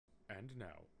And now,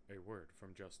 a word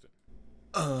from Justin.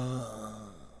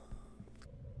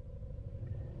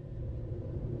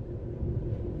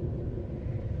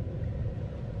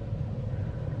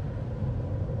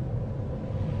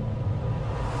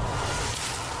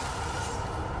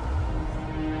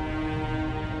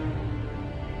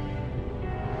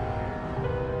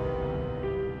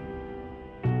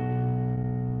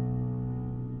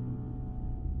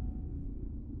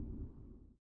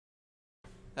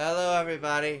 Hello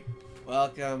everybody,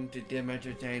 welcome to Dim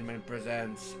Entertainment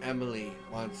presents Emily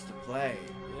Wants to Play.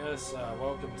 Yes,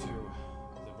 welcome to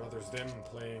the Brothers Dim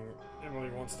playing Emily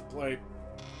Wants to Play.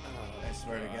 I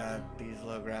swear to God, these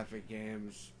low graphic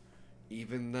games,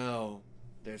 even though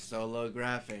they're so low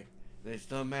graphic, they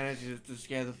still manage to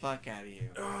scare the fuck out of you.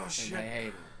 Oh, and shit. I hate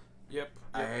it. Yep.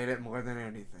 I hate it more than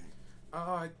anything. Oh,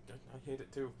 I hate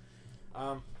it too.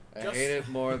 I hate it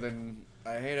more than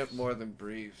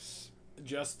briefs.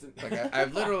 Justin. Like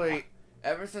I've literally,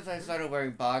 ever since I started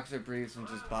wearing boxer briefs and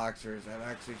just boxers, I've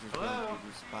actually just learned to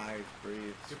despise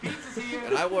briefs.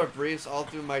 And I wore briefs all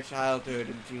through my childhood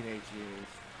and teenage years.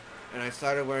 And I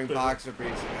started wearing boxer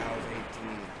briefs when I was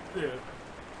 18. Yeah.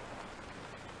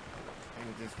 And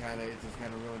it just kind of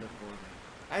ruined it for me.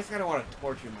 I just kind of want to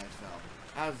torture myself.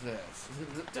 How's this?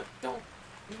 Don't.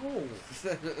 No.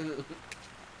 Did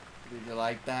you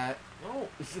like that? No.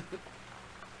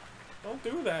 Don't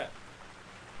do that.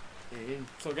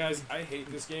 So guys, I hate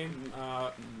this game.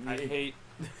 I hate.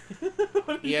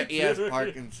 He has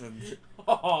Parkinson's.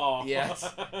 Oh. Yes.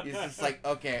 He's just like,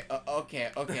 okay.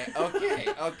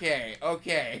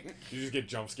 You just get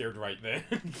jump scared right then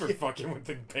for fucking with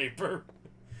the paper.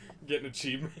 Get an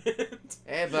achievement.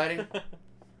 Hey, buddy.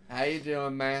 How you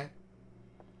doing, man?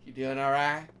 You doing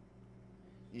alright?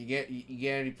 You get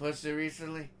any pussy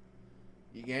recently?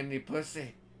 You get any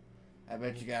pussy? I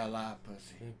bet you got a lot of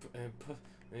pussy.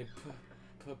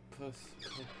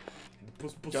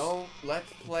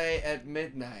 Let's play at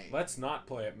midnight. Let's not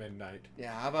play at midnight.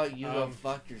 Yeah, how about you go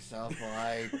fuck yourself while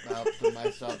I help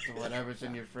myself to whatever's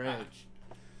in your fridge?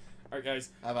 Alright, guys.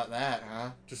 How about that,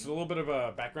 huh? Just a little bit of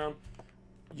a background.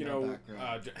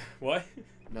 Background. What?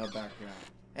 No background.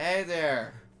 Hey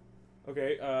there.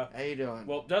 Okay, how you doing?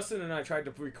 Well, Dustin and I tried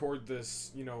to record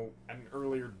this, at an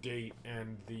earlier date,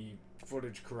 and the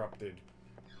footage corrupted.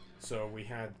 So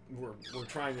we're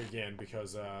trying again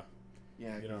because,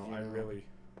 yeah, I really...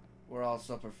 We're all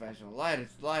so professional. Light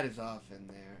is off in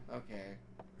there. Okay.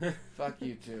 Fuck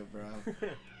you too, bro.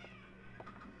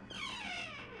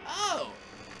 Oh!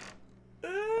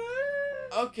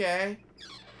 Okay.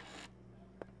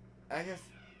 I guess...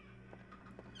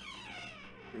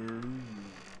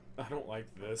 I don't like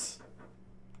this.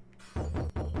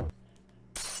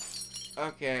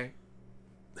 Okay.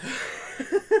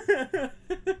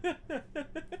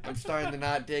 I'm starting to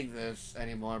not dig this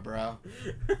anymore, bro.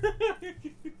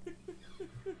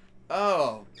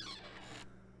 Oh.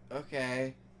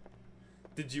 Okay.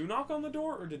 Did you knock on the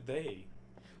door, or did they?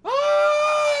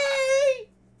 Hi!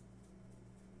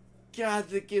 God,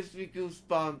 that gives me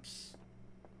goosebumps.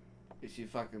 If she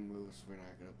fucking moves, we're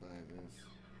not gonna play this.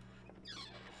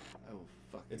 Oh,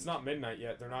 fuck. It's not midnight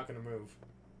yet. They're not gonna move.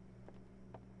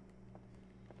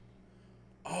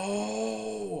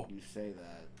 Oh! You say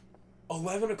that.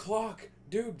 11 o'clock!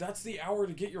 Dude, that's the hour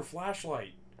to get your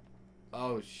flashlight.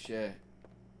 Oh, shit.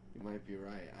 You might be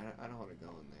right. I don't want to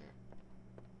go in there.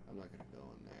 I'm not gonna go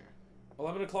in there.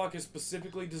 11 o'clock is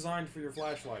specifically designed for your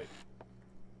flashlight.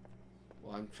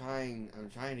 Well, I'm trying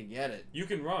to get it. You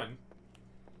can run.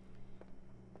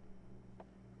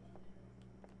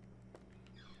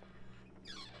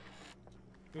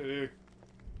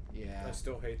 Yeah. I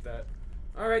still hate that.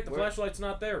 Alright, the flashlight's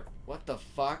not there. What the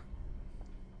fuck?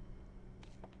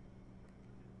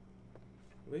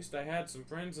 At least I had some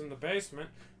friends in the basement.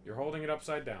 You're holding it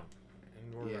upside down.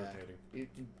 And we're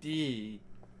rotating.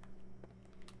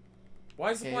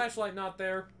 Why is the flashlight not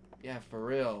there? Yeah, for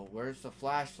real. Where's the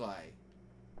flashlight?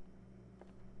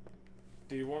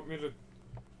 Do you want me to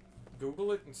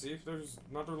Google it and see if there's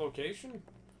another location?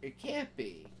 It can't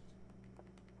be.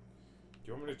 Do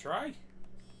you want me to try?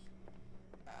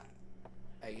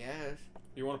 I guess.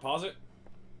 You want to pause it?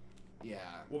 Yeah.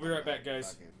 We'll be right back,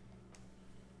 guys.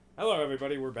 Hello,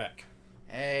 everybody. We're back.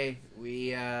 Hey,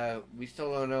 we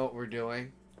still don't know what we're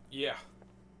doing. Yeah.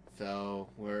 So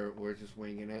we're just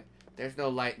winging it. There's no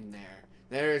light in there.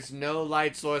 There is no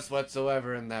light source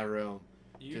whatsoever in that room.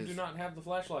 You do not have the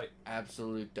flashlight.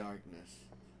 Absolute darkness.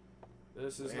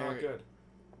 This is not good.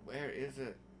 Where is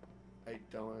it? I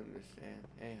don't understand.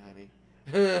 Hey, honey.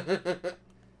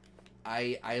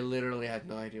 I literally have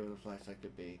no idea what a flashlight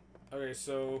could be. Okay,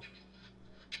 so...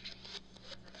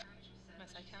 My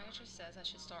psychiatrist says I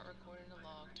should start recording a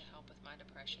log to help with my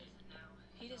depression.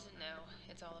 He doesn't know.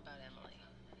 It's all about Emily.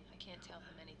 I can't tell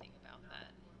him anything about that.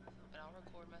 But I'll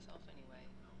record myself anyway.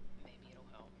 Maybe it'll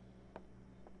help.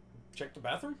 Check the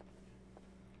bathroom?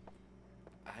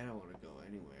 I don't want to go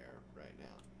anywhere right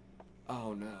now.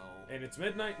 Oh no. And it's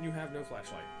midnight and you have no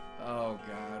flashlight. Oh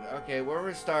god. Okay, we're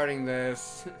restarting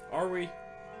this. Are we?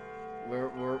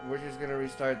 We're just gonna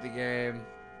restart the game,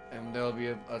 and there'll be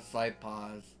a slight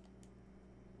pause.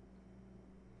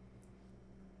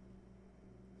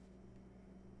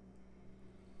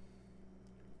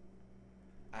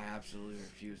 I absolutely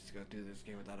refuse to go do this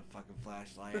game without a fucking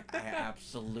flashlight. I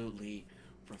absolutely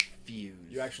refuse.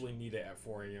 You actually need it at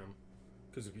 4 a.m.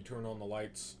 Because if you turn on the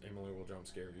lights, Emily will jump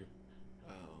scare you.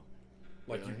 Oh.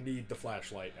 Like, Really? you need the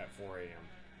flashlight at 4 a.m.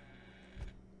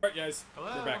 Alright, guys.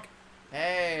 Hello? We're back.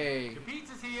 Hey! Your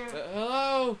pizza's here.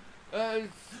 Hello?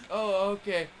 Oh,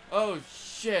 okay. Oh,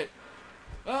 shit.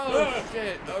 Oh,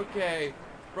 shit. Okay.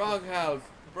 Wrong house.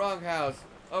 Wrong house.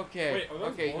 Okay. Wait, are those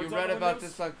Okay, you boards on read the about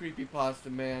windows? this on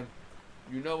Creepypasta, man.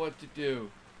 You know what to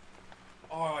do.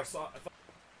 Oh, I thought...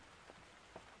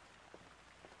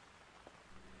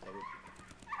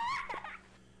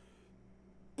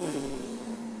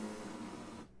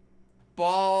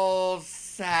 Ball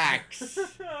sacks.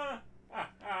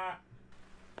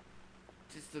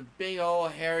 Just a big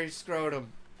old hairy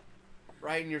scrotum.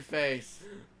 Right in your face.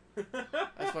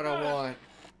 That's what I want.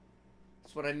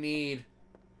 That's what I need.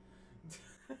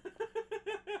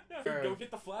 Go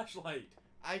get the flashlight.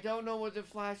 I don't know what the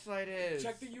flashlight is.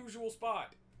 Check the usual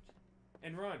spot.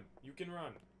 And run. You can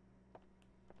run.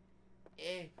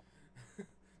 Eh.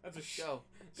 That's a Go.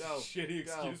 Go. shitty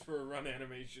Go. excuse for a run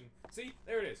animation. See?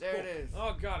 There it is. There Cool. it is.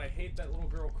 Oh god, I hate that little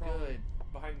girl crawling Good.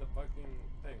 behind the fucking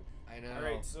thing. I know.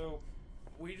 Alright, so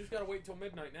we just gotta wait till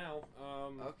midnight now.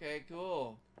 Okay,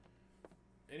 cool.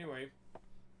 Anyway.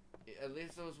 At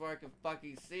least it was where I could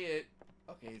fucking see it.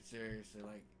 Okay, seriously,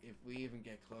 like, if we even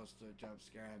get close to a jump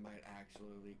scare, I might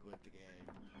actually quit the game.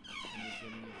 I'm just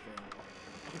giving you a fair warning.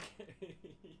 Okay.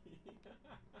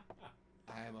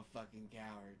 I am a fucking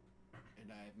coward,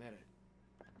 and I admit it.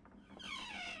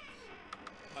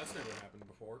 That's never happened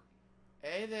before.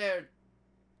 Hey there,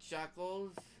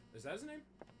 Chuckles. Is that his name?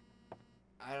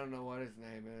 I don't know what his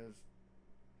name is.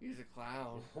 He's a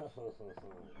clown.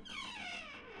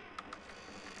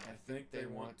 I think they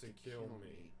want to kill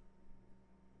me.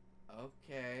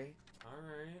 Okay.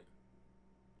 Alright.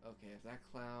 Okay, if that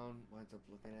clown winds up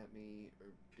looking at me or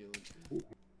doing...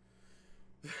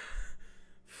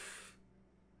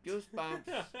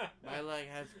 Goosebumps. My leg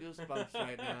has goosebumps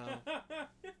right now.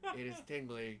 It is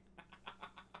tingly.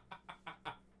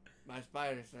 My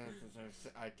spider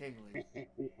senses are tingling.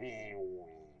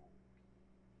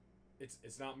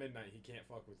 It's not midnight. He can't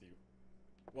fuck with you.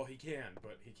 Well, he can,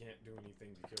 but he can't do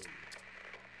anything to kill you.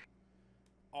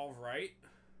 Alright.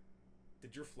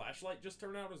 Did your flashlight just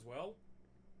turn out as well?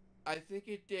 I think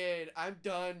it did. I'm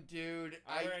done, dude.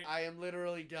 Alright. I am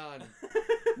literally done.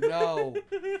 No.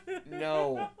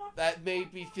 No. That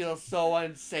made me feel so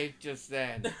unsafe just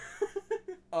then.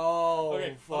 Oh,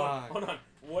 okay, fuck. hold on.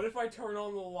 What if I turn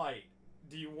on the light?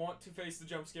 Do you want to face the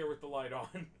jump scare with the light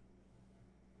on?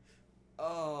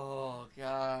 Oh,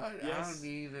 God. Yes.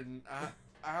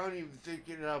 I don't even think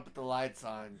it up with the lights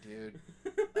on, dude.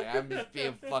 Like, I'm just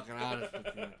being fucking honest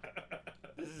with you.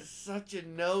 This is such a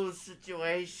no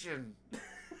situation.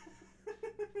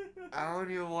 I don't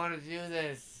even want to do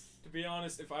this. To be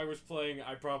honest, if I was playing,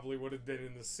 I probably would have been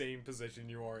in the same position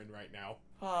you are in right now.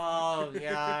 Oh,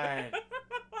 God.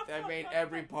 That made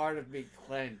every part of me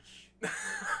clench.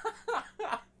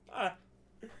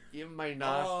 Even my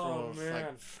nostrils. Oh, man.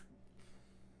 Like,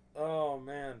 Oh,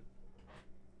 man.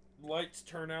 Lights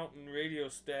turn out and radio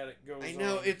static goes I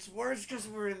know, on. it's worse because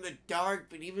we're in the dark,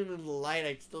 but even in the light,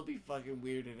 I'd still be fucking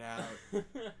weirded out.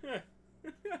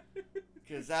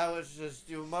 Because that was just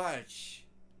too much.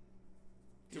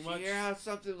 Did you hear how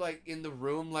something, like, in the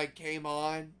room, like, came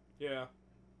on? Yeah.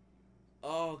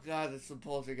 Oh, God, that's some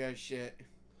poltergeist shit.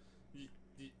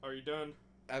 Are you done?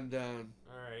 I'm done.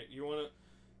 Alright, you wanna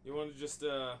just,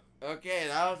 Okay,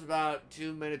 that was about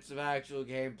 2 minutes of actual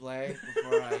gameplay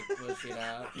before I pushed it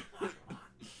out.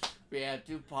 We had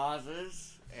 2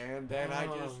 pauses, and then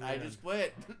I just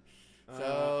quit.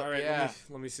 So, alright, yeah.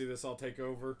 let me see this, I'll take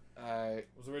over. Alright.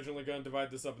 I was originally gonna divide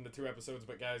this up into 2 episodes,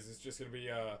 but guys, it's just gonna be,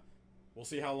 we'll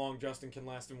see how long Justin can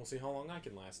last, and we'll see how long I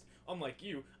can last. Unlike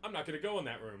you, I'm not gonna go in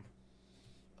that room.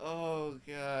 Oh,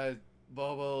 God.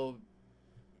 Bobo.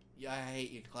 Yeah, I hate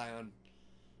you, clown.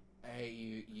 I hate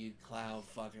you, you clown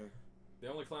fucker. The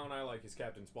only clown I like is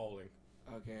Captain Spaulding.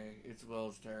 Okay, it's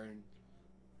Will's turn.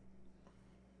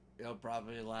 It'll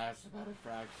probably last about a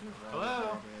fraction of what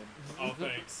Hello? Oh,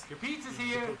 thanks. Your pizza's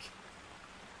here.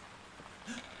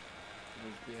 Just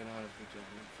being honest with you,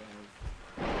 fellas.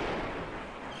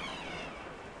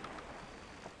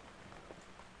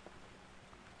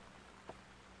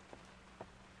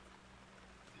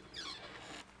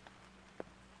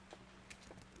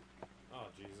 Oh,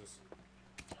 Jesus.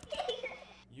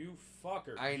 You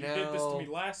fucker. I You did this to know. me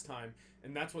last time,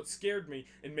 and that's what scared me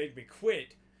and made me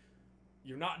quit.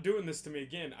 You're not doing this to me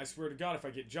again. I swear to God, if I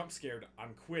get jump scared,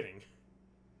 I'm quitting.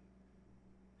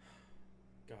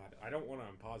 God, I don't want to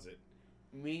unpause it.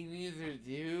 Me neither,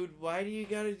 dude. Why do you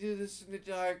gotta do this in the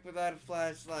dark without a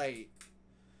flashlight?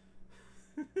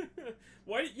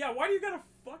 why do you gotta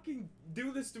fucking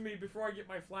do this to me before I get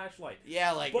my flashlight?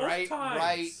 Yeah, like Both right,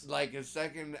 times. like a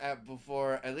second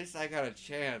before. At least I got a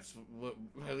chance.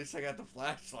 At least I got the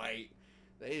flashlight.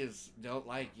 They just don't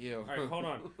like you. All right, hold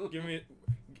on.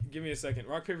 Give me a second.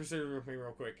 Rock, paper, scissors with me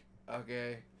real quick.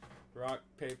 Okay. Rock,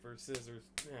 paper, scissors.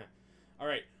 Yeah. All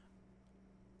right.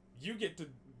 You get to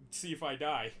see if I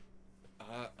die.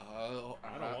 I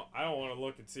don't want to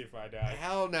look and see if I die.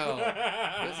 Hell no.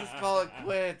 Let's just call it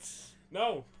quits.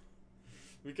 No.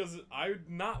 Because I'm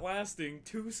not lasting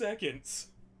 2 seconds.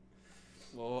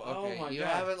 Well, Oh okay. my You God.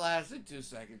 haven't lasted 2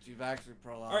 seconds. You've actually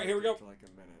prolonged All right, here we go. it to like a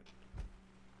minute.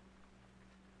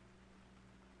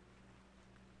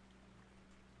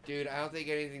 Dude, I don't think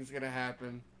anything's gonna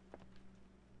happen.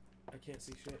 I can't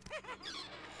see shit.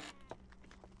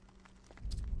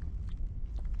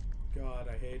 God,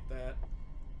 I hate that.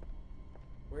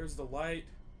 Where's the light?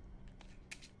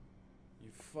 You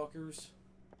fuckers.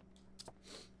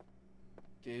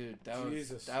 Dude,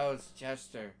 Jesus. that was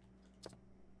Chester.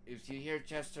 If you hear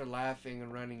Chester laughing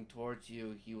and running towards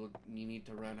you, you need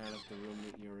to run out of the room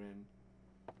that you're in.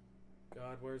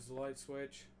 God, where's the light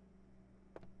switch?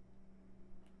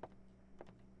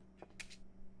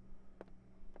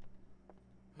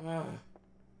 Ah.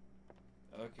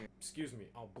 Okay. Excuse me,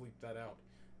 I'll bleep that out.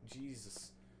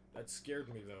 Jesus. That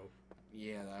scared me, though.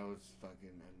 Yeah, that was fucking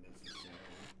unnecessary.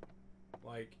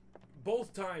 Like,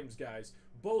 both times, guys,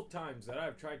 both times that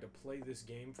I've tried to play this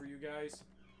game for you guys,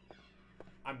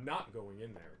 I'm not going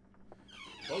in there.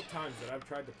 Both times that I've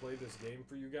tried to play this game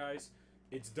for you guys,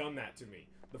 it's done that to me.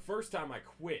 The first time I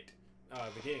quit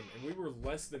the game, and we were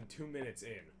less than 2 minutes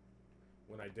in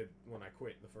when I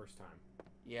quit the first time.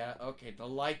 Yeah, okay, the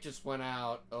light just went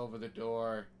out over the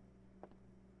door.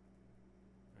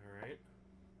 Alright.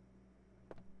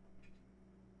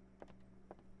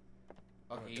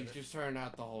 Okay, you just turned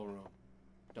out the whole room.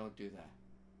 Don't do that.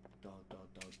 Don't do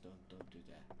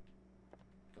that.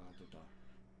 Go out the door.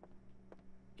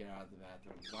 Get out of the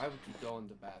bathroom. Why would you go in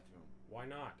the bathroom? Why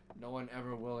not? No one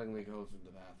ever willingly goes in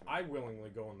the bathroom. I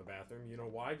willingly go in the bathroom. You know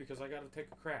why? Because I gotta take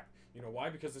a crap. You know why?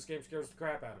 Because this game scares the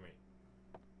crap out of me.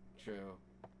 True.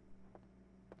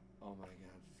 Oh my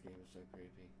god, this game is so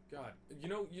creepy. God, you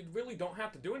know, you really don't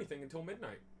have to do anything until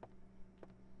midnight.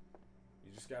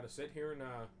 You just gotta sit here and,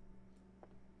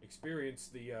 experience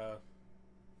the,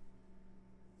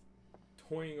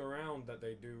 toying around that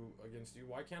they do against you.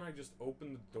 Why can't I just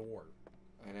open the door?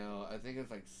 I know, I think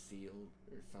it's like sealed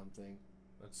or something.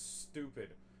 That's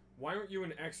stupid. Why aren't you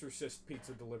an Exorcist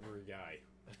pizza delivery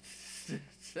guy?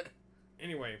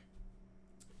 Anyway,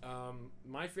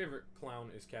 my favorite clown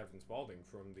is Captain Spaulding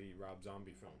from the Rob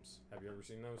Zombie films. Have you ever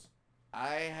seen those?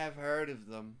 I have heard of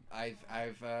them. I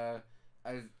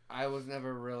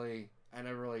never really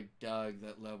dug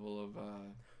that level of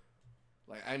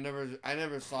like I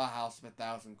never saw House of a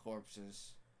Thousand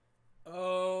Corpses.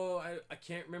 Oh, I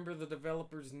can't remember the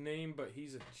developer's name, but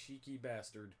he's a cheeky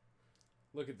bastard.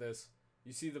 Look at this.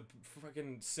 You see the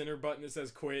fucking center button that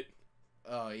says quit?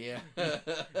 Oh yeah.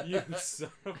 You son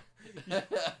of...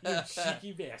 You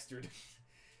cheeky bastard.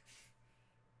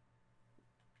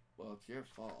 Well, it's your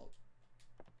fault.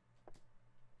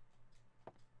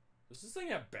 Does this thing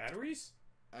have batteries?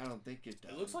 I don't think it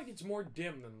does. It looks like it's more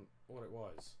dim than what it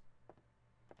was.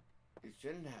 It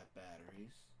shouldn't have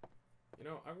batteries. You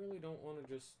know, I really don't want to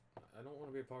just... I don't want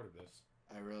to be a part of this.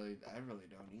 I really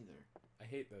don't either. I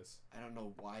hate this. I don't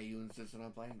know why you insisted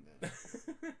on playing this.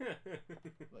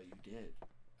 But you did.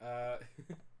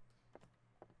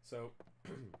 So...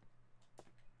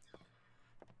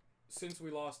 Since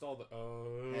we lost all the...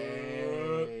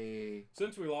 Hey.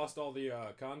 Since we lost all the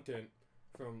content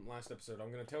from last episode,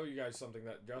 I'm going to tell you guys something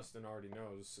that Justin already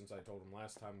knows since I told him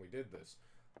last time we did this.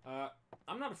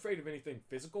 I'm not afraid of anything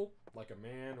physical, like a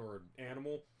man or an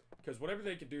animal, because whatever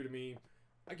they could do to me,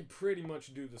 I can pretty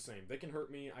much do the same. They can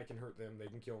hurt me, I can hurt them, they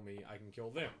can kill me, I can kill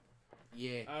them.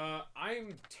 Yeah.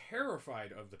 I'm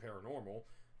terrified of the paranormal.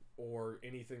 or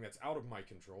anything that's out of my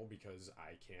control because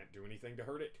I can't do anything to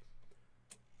hurt it.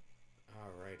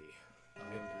 Alrighty.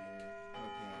 Okay.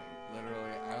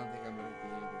 Literally, I don't think I'm gonna be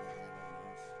able to handle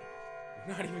this. I'm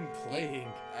not even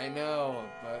playing. I know,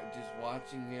 but just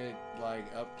watching it like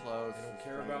up close. They don't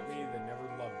care about me. They never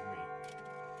loved me.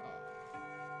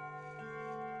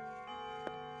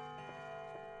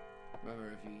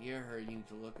 Remember, if you hear her, you need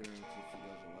to look at her until she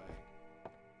goes away.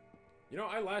 You know,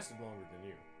 I lasted longer than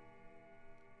you.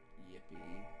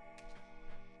 Yippee.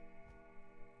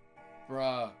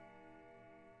 Bruh.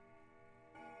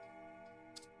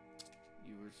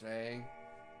 You were saying?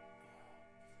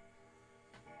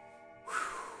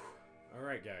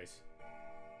 Alright, guys.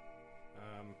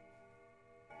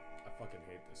 I fucking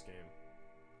hate this game.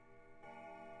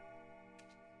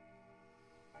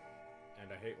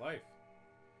 And I hate life.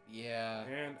 Yeah.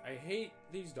 And I hate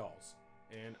these dolls.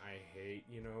 And I hate,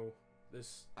 you know,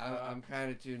 this... I'm kind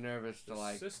of too nervous to,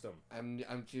 like... system.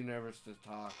 I'm too nervous to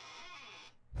talk.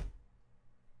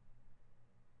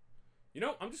 You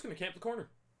know, I'm just gonna camp the corner.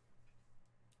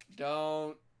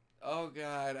 Don't... Oh,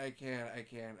 God, I can't.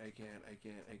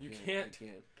 You can't?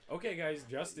 Okay, guys,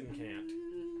 Justin can't.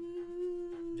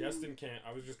 Justin can't.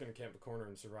 I was just gonna camp the corner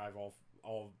and survive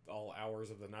all hours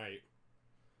of the night.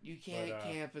 You can't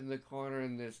camp in the corner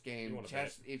in this game.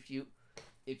 Chest, if you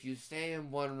stay in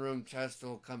one room, Chester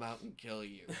will come out and kill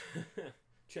you.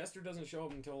 Chester doesn't show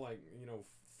up until, like, you know,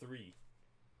 3.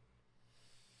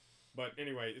 But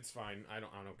anyway, it's fine. I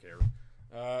don't care.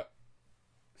 God.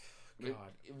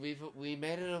 We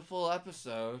made it a full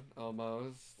episode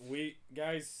almost. We've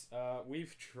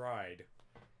tried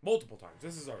multiple times.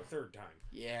 This is our 3rd time.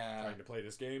 Yeah. Trying to play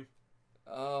this game.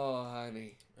 Oh,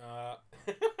 honey.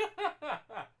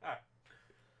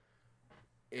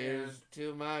 It's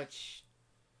too much.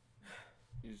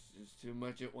 It's too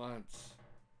much at once.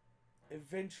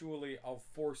 Eventually, I'll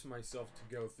force myself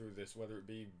to go through this, whether it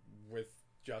be with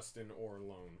Justin or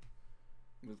alone.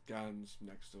 With guns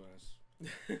next to us.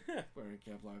 Wearing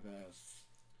Kevlar vests.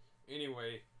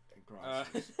 Anyway. And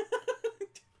crosses.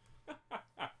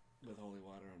 With holy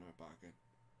water in our pocket.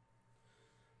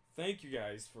 Thank you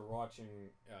guys for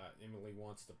watching Emily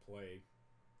Wants to Play.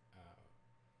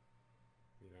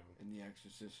 You know. And The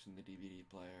Exorcist in the DVD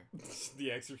player.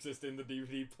 The Exorcist in the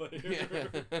DVD player.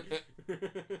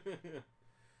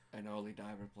 And Holy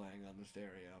Diver playing on the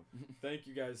stereo. Thank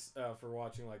you guys for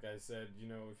watching. Like I said, you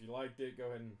know, if you liked it, go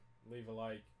ahead and leave a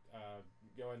like.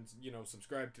 Go ahead and, you know,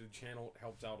 subscribe to the channel. It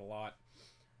helps out a lot.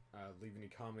 Leave any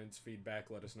comments,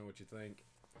 feedback. Let us know what you think.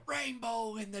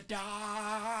 Rainbow in the dark!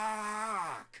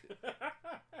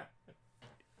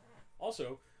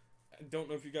 Also, I don't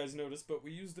know if you guys noticed, but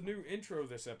we used the new intro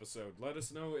this episode. Let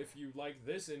us know if you like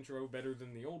this intro better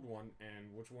than the old one,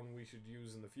 and which one we should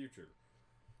use in the future.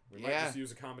 We might just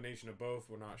use a combination of both.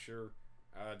 We're not sure.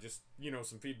 Just, you know,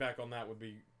 some feedback on that would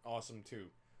be awesome, too.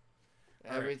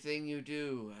 Everything you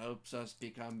do helps us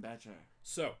become better.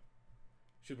 So,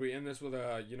 should we end this with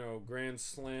a, you know, grand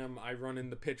slam, I run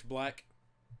in the pitch black?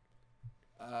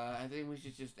 I think we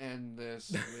should just end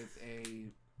this with a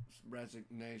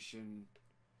resignation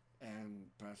and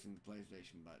pressing the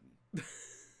PlayStation button.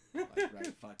 Like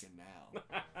right fucking now.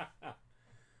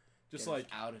 Just Get like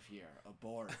us out of here.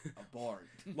 Abort.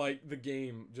 Like the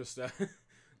game just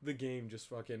the game just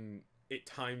fucking it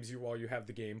times you while you have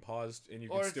the game paused and you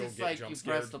can still get like jump you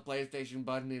scared. press the PlayStation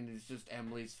button and it's just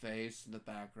Emily's face in the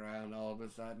background all of a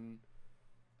sudden.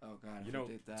 Oh god, you know,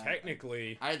 did that,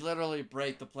 technically I'd literally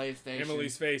break the PlayStation.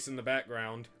 Emily's face in the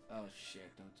background. Oh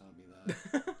shit, don't tell me that.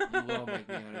 You will make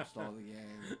me uninstall the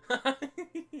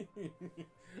game.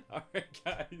 Alright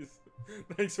guys,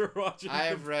 thanks for watching.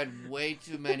 I've read way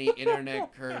too many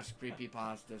internet cursed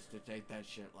creepypastas to take that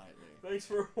shit lightly. Thanks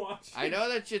for watching. I know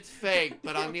that shit's fake,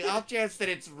 but on the off chance that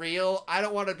it's real, I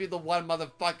don't want to be the one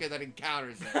motherfucker that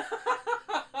encounters it.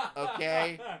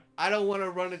 Okay? I don't want to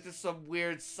run into some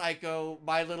weird psycho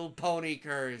My Little Pony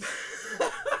curse.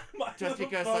 Just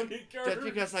because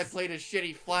I played a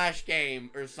shitty Flash game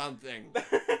or something.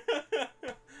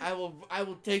 I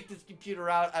will take this computer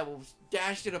out, I will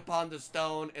dash it upon the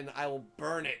stone, and I will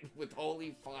burn it with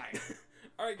holy fire.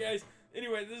 Alright guys,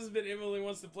 anyway, this has been Emily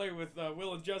Wants to Play with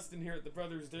Will and Justin here at the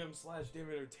Brothers Dim/Dim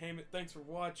Entertainment. Thanks for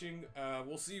watching.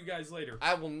 We'll see you guys later.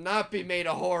 I will not be made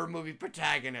a horror movie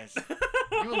protagonist.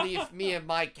 You leave me in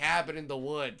my cabin in the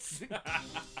woods.